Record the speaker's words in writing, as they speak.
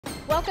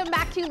Welcome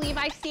back to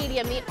Levi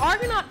Stadium. The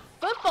Argonaut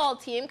football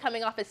team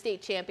coming off a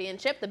state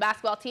championship. The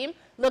basketball team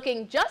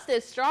looking just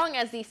as strong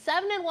as the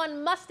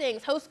 7-1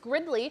 Mustangs host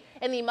Gridley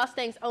in the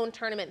Mustangs' own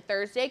tournament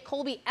Thursday.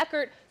 Colby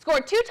Eckert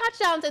scored 2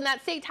 touchdowns in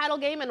that state title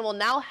game and will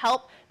now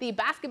help the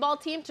basketball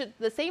team to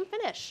the same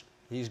finish.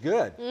 He's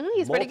good.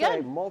 He's pretty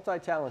good.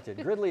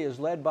 Multi-talented. Gridley is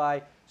led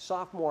by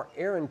sophomore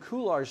Aaron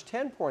Kular's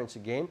 10 points a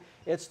game.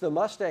 It's the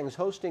Mustangs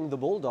hosting the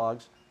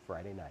Bulldogs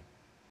Friday night.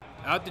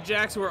 Out to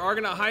Jackson, where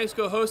Argonaut High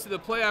School hosted the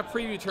playoff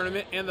preview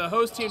tournament, and the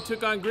host team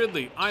took on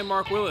Gridley. I'm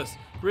Mark Willis.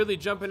 Gridley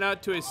jumping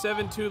out to a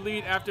 7-2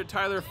 lead after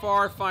Tyler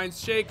Farr finds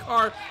Shay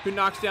Carr, who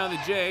knocks down the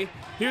J.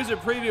 Here's a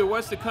preview of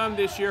what's to come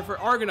this year for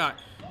Argonaut.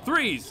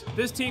 Threes.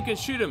 This team can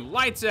shoot them.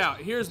 Lights out.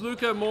 Here's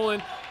Luca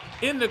Mullen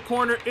in the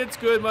corner. It's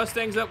good.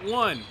 Mustangs up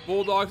 1.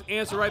 Bulldogs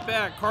answer right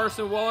back.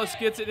 Carson Wallace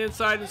gets it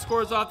inside and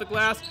scores off the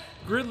glass.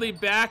 Gridley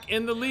back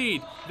in the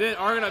lead. Then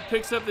Argonaut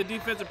picks up the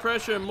defensive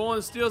pressure, and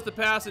Mullen steals the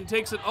pass and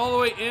takes it all the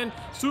way in,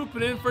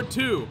 swooping in for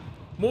 2.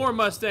 More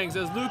Mustangs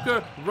as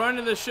Luca,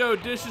 running the show,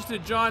 dishes to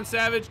John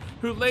Savage,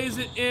 who lays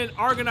it in.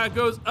 Argonaut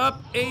goes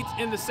up 8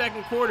 in the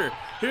second quarter.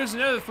 Here's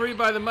another 3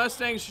 by the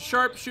Mustangs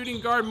sharp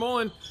shooting guard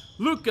Mullen.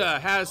 Luca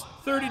has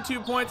 32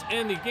 points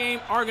in the game.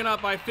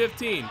 Argonaut by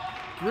 15.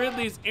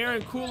 Gridley's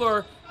Aaron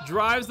Kular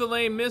drives the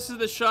lane, misses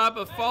the shot,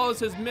 but follows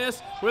his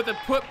miss with a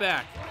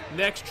putback.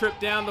 Next trip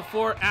down the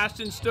floor,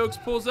 Ashton Stokes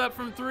pulls up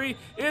from 3.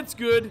 It's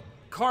good.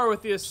 Carr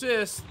with the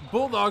assist.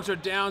 Bulldogs are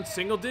down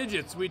single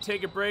digits. We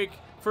take a break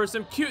for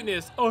some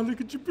cuteness. Oh, look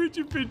at your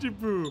picture,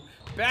 boo.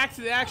 Back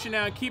to the action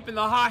now, and keeping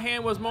the hot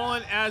hand was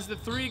Mullen as the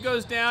 3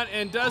 goes down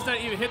and does not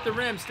even hit the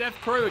rim. Steph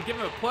Curry would give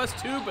him a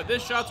 +2, but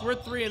this shot's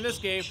worth 3 in this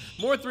game.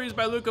 More 3s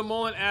by Luca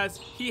Mullen as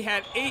he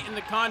had 8 in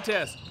the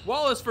contest.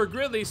 Wallace for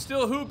Gridley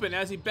still hooping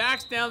as he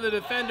backs down the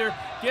defender,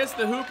 gets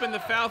the hoop and the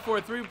foul for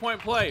a 3-point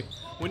play.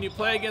 When you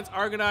play against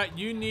Argonaut,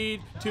 you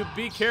need to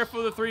be careful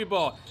of the 3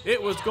 ball. It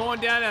was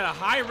going down at a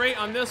high rate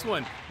on this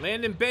one.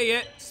 Landon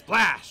Bayette,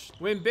 splash.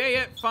 When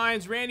Bayette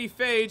finds Randy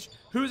Fage,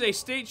 who's a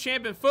state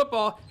champion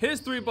football,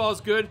 his 3 ball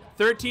is good.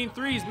 13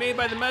 threes made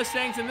by the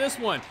Mustangs in this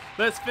one.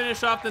 Let's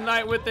finish off the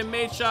night with a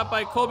made shot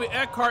by Colby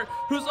Eckhart,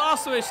 who's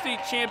also a state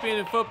champion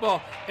in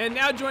football, and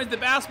now joins the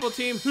basketball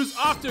team, who's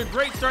off to a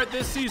great start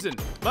this season.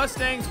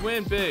 Mustangs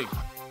win big.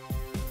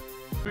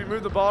 We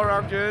moved the ball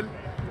around good.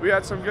 We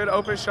had some good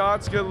open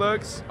shots, good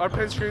looks. Our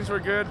pin screens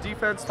were good.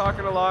 Defense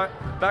talking a lot.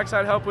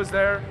 Backside help was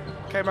there.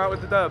 Came out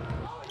with the dub.